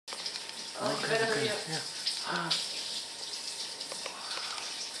这个可以。啊！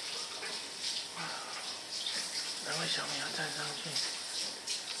两位小米要站上去。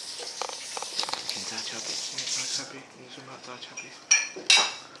你扎墙壁，你扎墙壁，你是不是扎墙壁？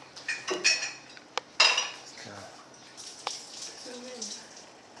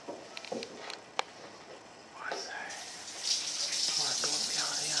哇塞！哇，多漂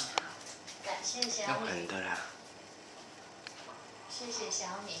亮啊！感谢小米。要狠的啦。谢谢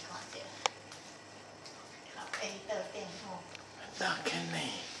小米看到。好 A 的电话。大坑呢？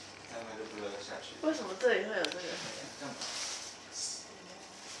为什么这里会有这个？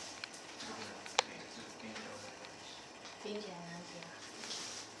听起来哪里啊？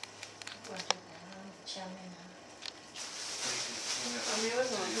我就把它下面的。小米为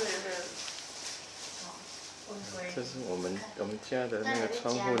什么这里会有？这是我们家的那个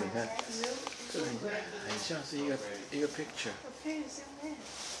窗户，你看，这个很像是一个 picture。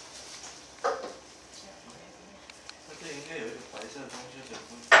这应该有一个白色的东西，就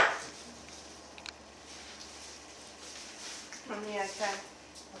妈咪来看。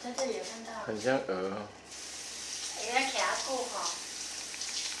我在这里有看到。很像鹅。原来卡过哈。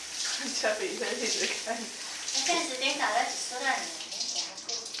小比在一直看。那现在时间卡在几岁了呢？卡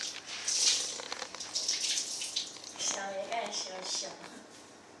过。小爷爱小小。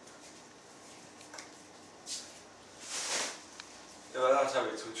要不要让小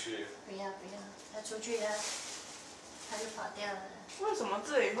比出去？不要不要，他出去他就跑掉了。为什么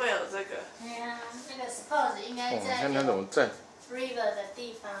这里会有这个？对呀，那个 suppose 应该在。看他怎么站。river 的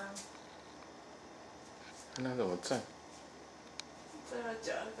地方。看他怎么站。这个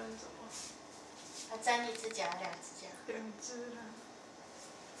脚要干什么？他站一只脚，两只脚。两只了。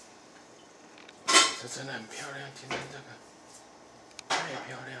这真的很漂亮，今天这个太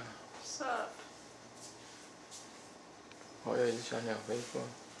漂亮了。是。我有一只小鸟飞过。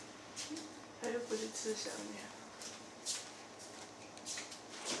它又不是吃小鸟。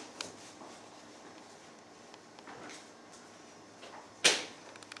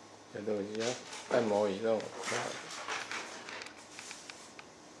这都是要按摩椅那种漂亮。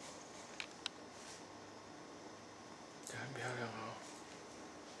这很漂亮哦。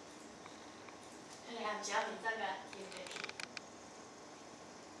小米这个有没有？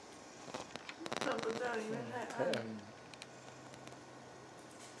找不到，里面太暗。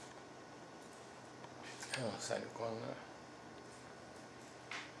太阳闪光了。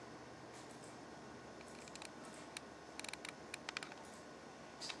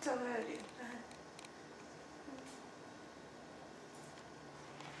照他的脸蛋。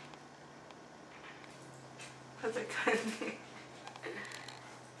他在看你。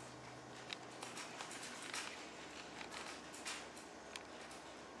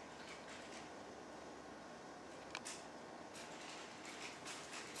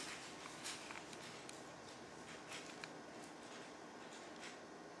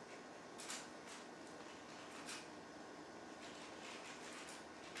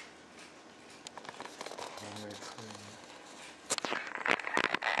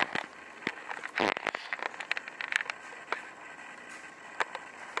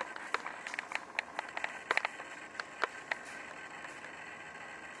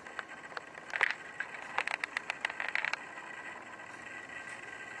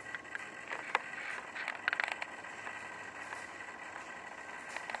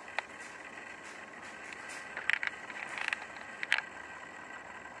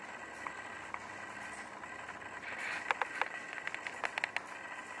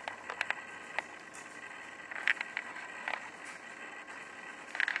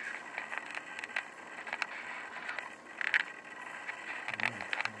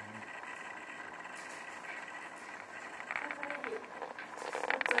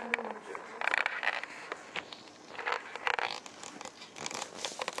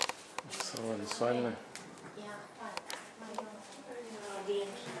手很酸了。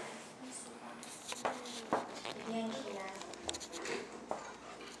连起来。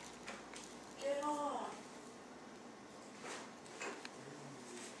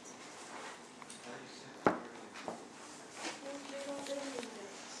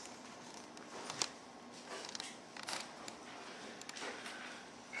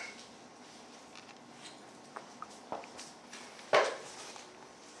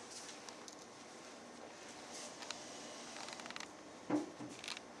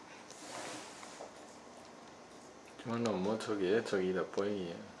我弄冇出去，出去就飞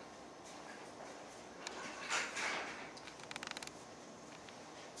去。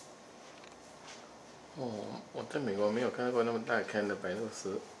哦，我在美国没有看过那么大坑的白鹭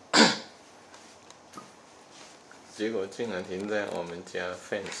鸶，结果竟然停在我们家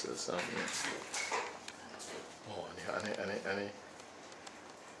fence 上面。哦，你看，安尼，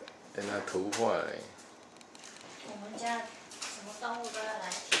跟他图画嘞。我们家什么动物都要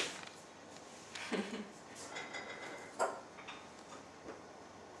来停。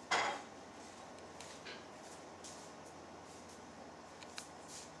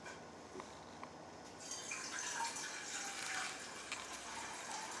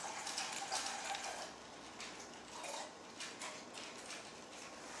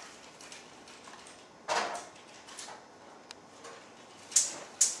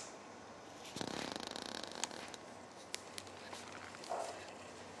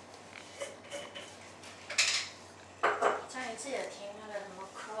上一次有听那个什么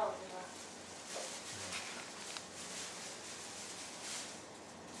crow 对吧？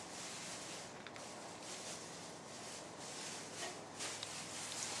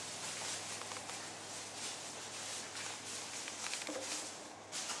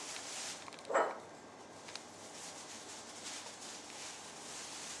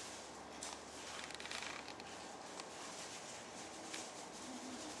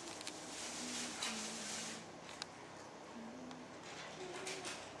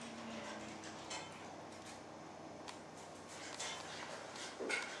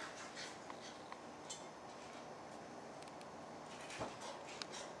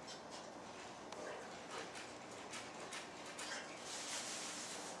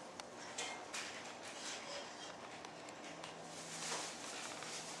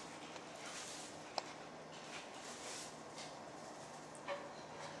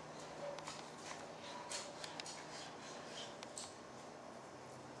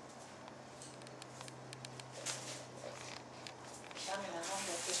小女儿弄的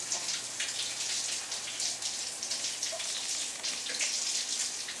订单。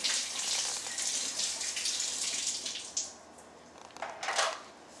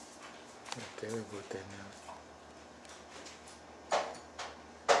这个不电了。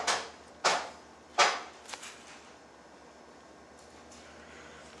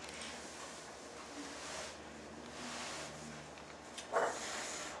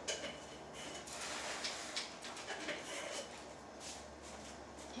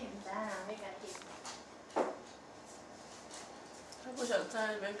他不想在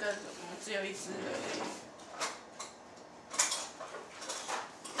那边干什么，只有一只而已。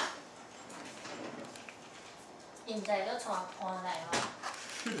现在都带搬来吗？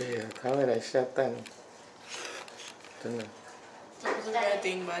对呀，他会来下蛋，真的。这不是约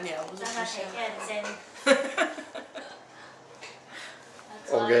定吗？你还不是不下。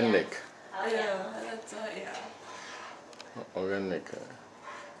Organic。哎呀，还在这样。Organic。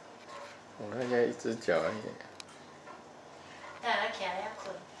我看现在一只脚而已。但他起来要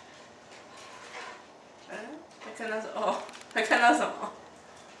困。嗯？还看到什么？哦，还看到什么？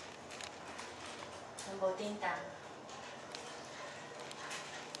无叮当。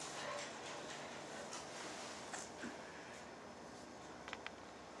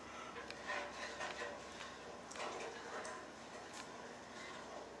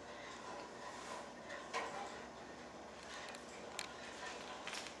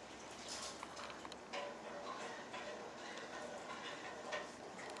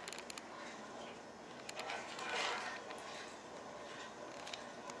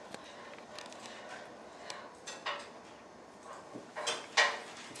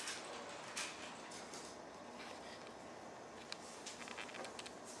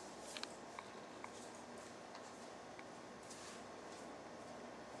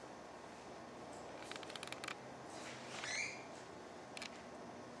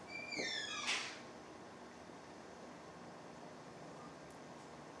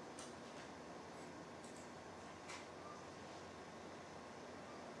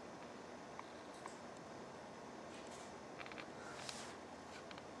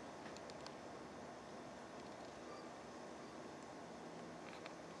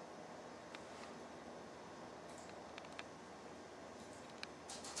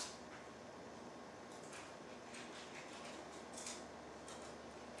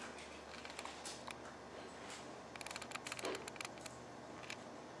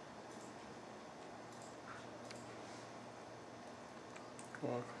哇，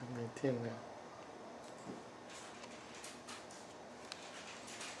没电了。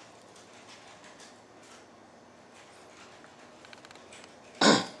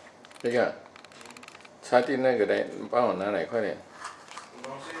这个插电那个嘞，帮我拿来快点。什么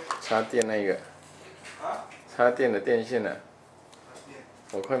东西？插电那个。啊？插电的电线呢？插电。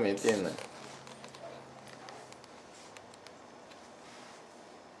我快没电了。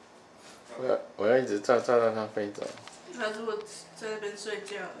我要一直照到它飞走。他如果在那边睡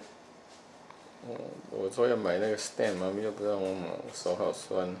觉。我说要买那个 stand， 妈咪又不让我买，我手好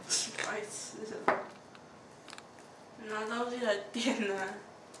酸。白痴啊！拿东西来垫啊！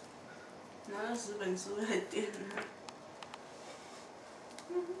拿20本书来垫啊！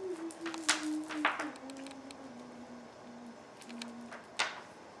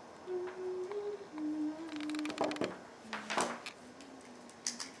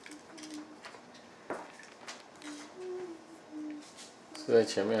是在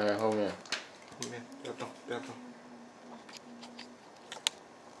前面还是后面？后面不要动，不要动。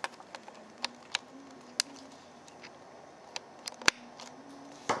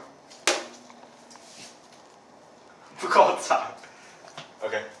不够长。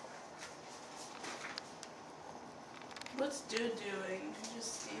OK。What's you doing? You're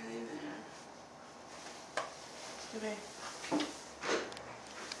just standing there. Okay.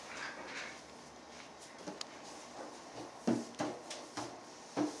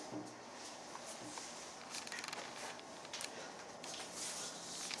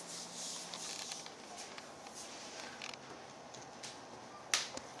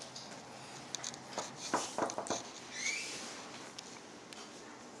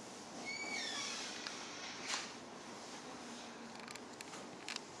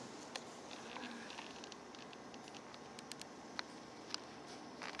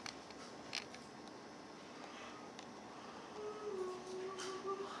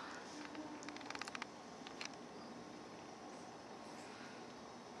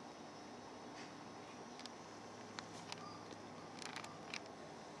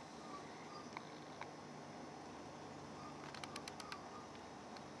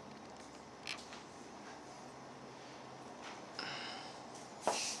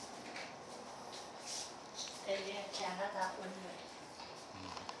 吃到它温热。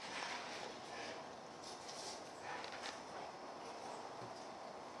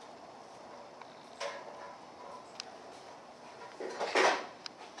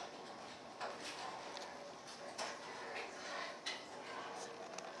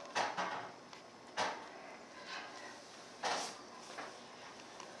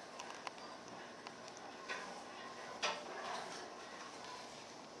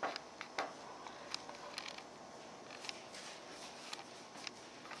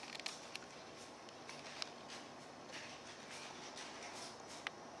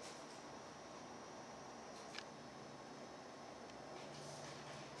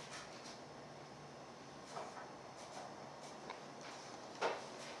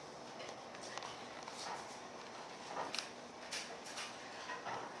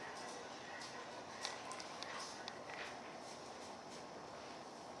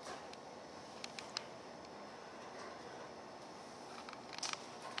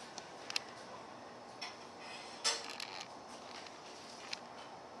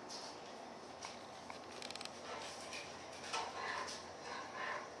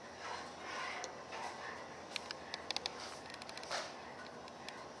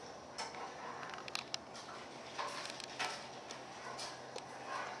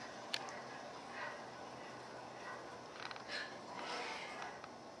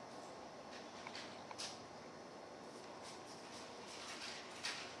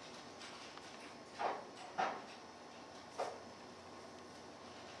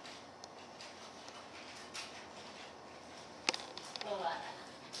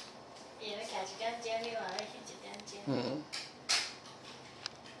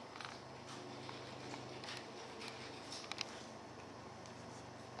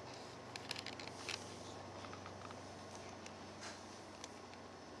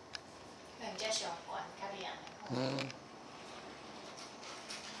嗯。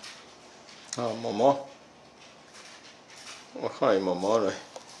哦，毛毛，我看伊毛毛嘞。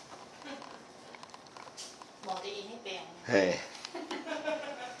无伫伊迄边。嘿。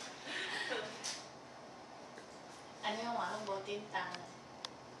安尼我嘛拢无叮当。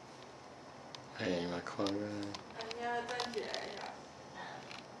嘿，嘛看个。安尼啊，站起来呀。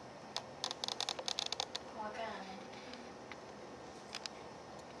我干安尼。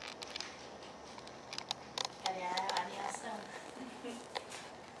家己安尼啊算。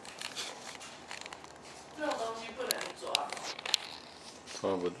这种东西不能抓。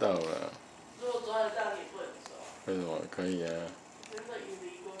抓不到了。如果抓得到，你不能抓。为什么可以啊？真的有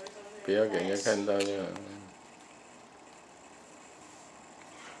离过上面。不要给人家看到就好。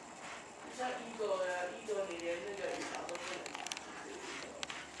像一狗呀，一狗你连那个羽毛都不能拿。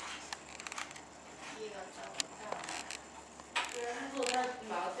一狗抓不到。对啊，如果它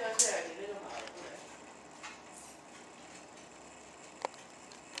毛掉下来，你那个毛也不能。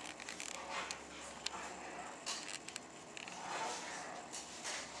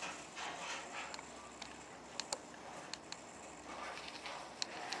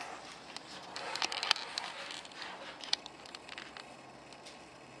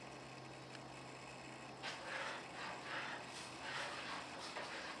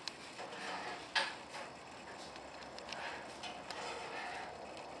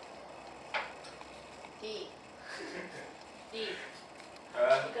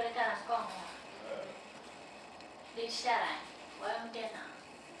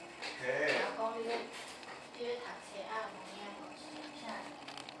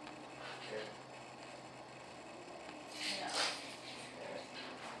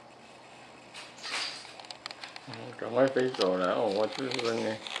赶快飞走了！哦，我这扔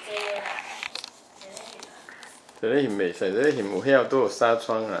诶。这个翕袂使，这个翕有遐都有纱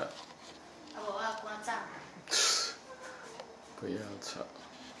窗啊。啊，无我关帐。不要吵。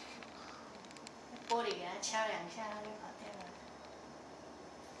玻璃给它敲2下，它就跑掉了。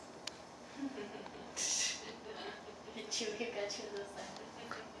手去甲手做啥？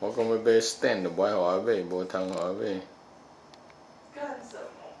我讲要买 stand， 无爱互我买，无通互我买。干什么？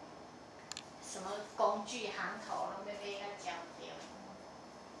什么工具行头拢要买甲焦掉。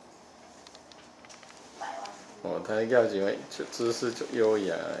哦，他要什么姿势就优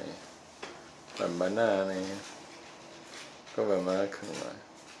雅诶，慢慢啊呢，搁慢慢放来。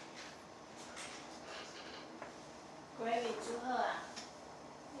gravy 煮好啊，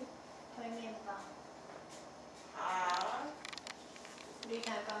配面包。啊？你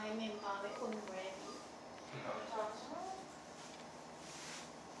头讲迄面包要混 gravy。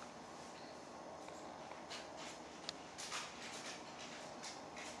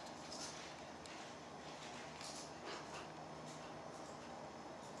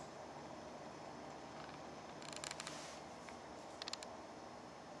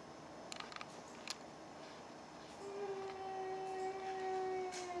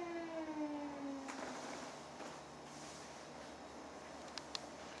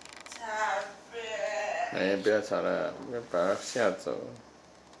哎，不要吵了，要把它吓走。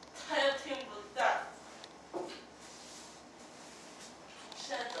他又听不到。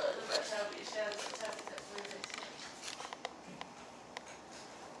吓走了就把铅笔吓走，铅笔才不会再吓。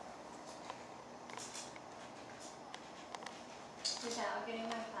接下来我给你卖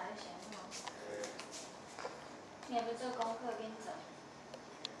牌钱哦。你也不做功课，跟你走。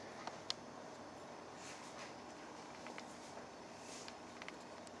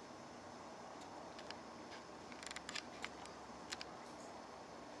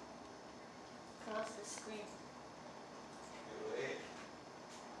Close the screen.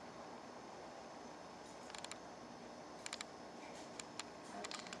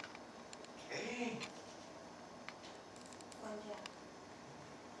 Okay. 关掉。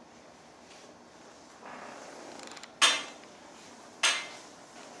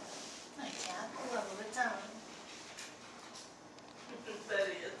那吃久啊，无要走。这里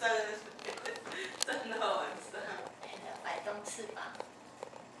站到晚上。摆动翅膀，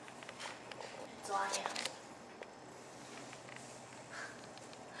抓痒。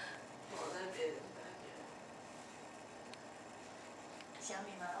我在别人那边。小米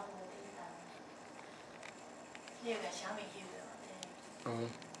嘛，拢无叮当。你有甲小米翕着无？哦。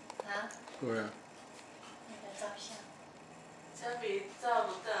啊？对啊。你甲照相。铅笔照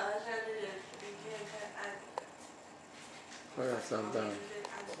不到，他现在那个影片看按。我有照到。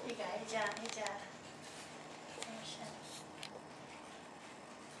你甲迄只。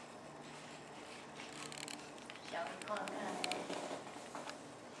小米看看。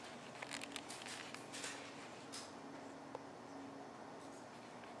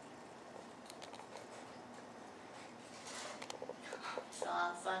手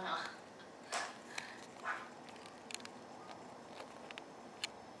好酸哦。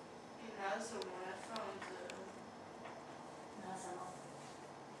你拿什么来放着？拿什么？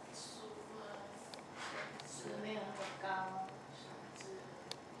书啊。书没有那么高。相纸。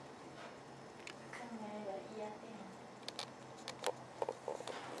放在那个椅仔顶。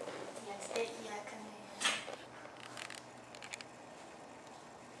也是在椅仔放的。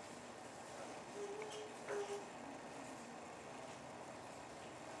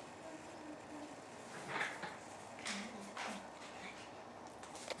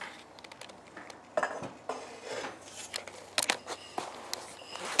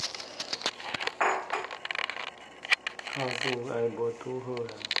靠布还无拄好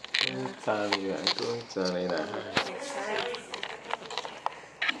啦，扎你啦，拄扎你啦。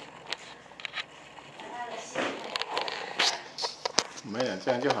没了，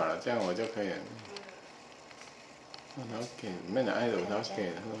这样就好了，这样我就可以了。然后给，免了爱就然后给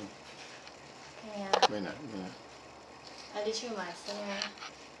了，免了。啊，你手嘛会酸啊？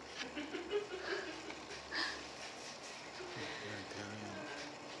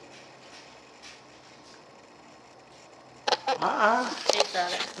啊！可以走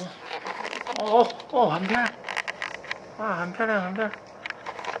了。哦，很漂亮，哇，很漂亮，很漂亮。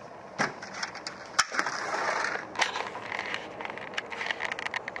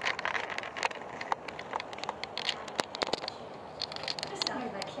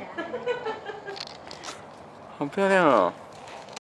好漂亮哦！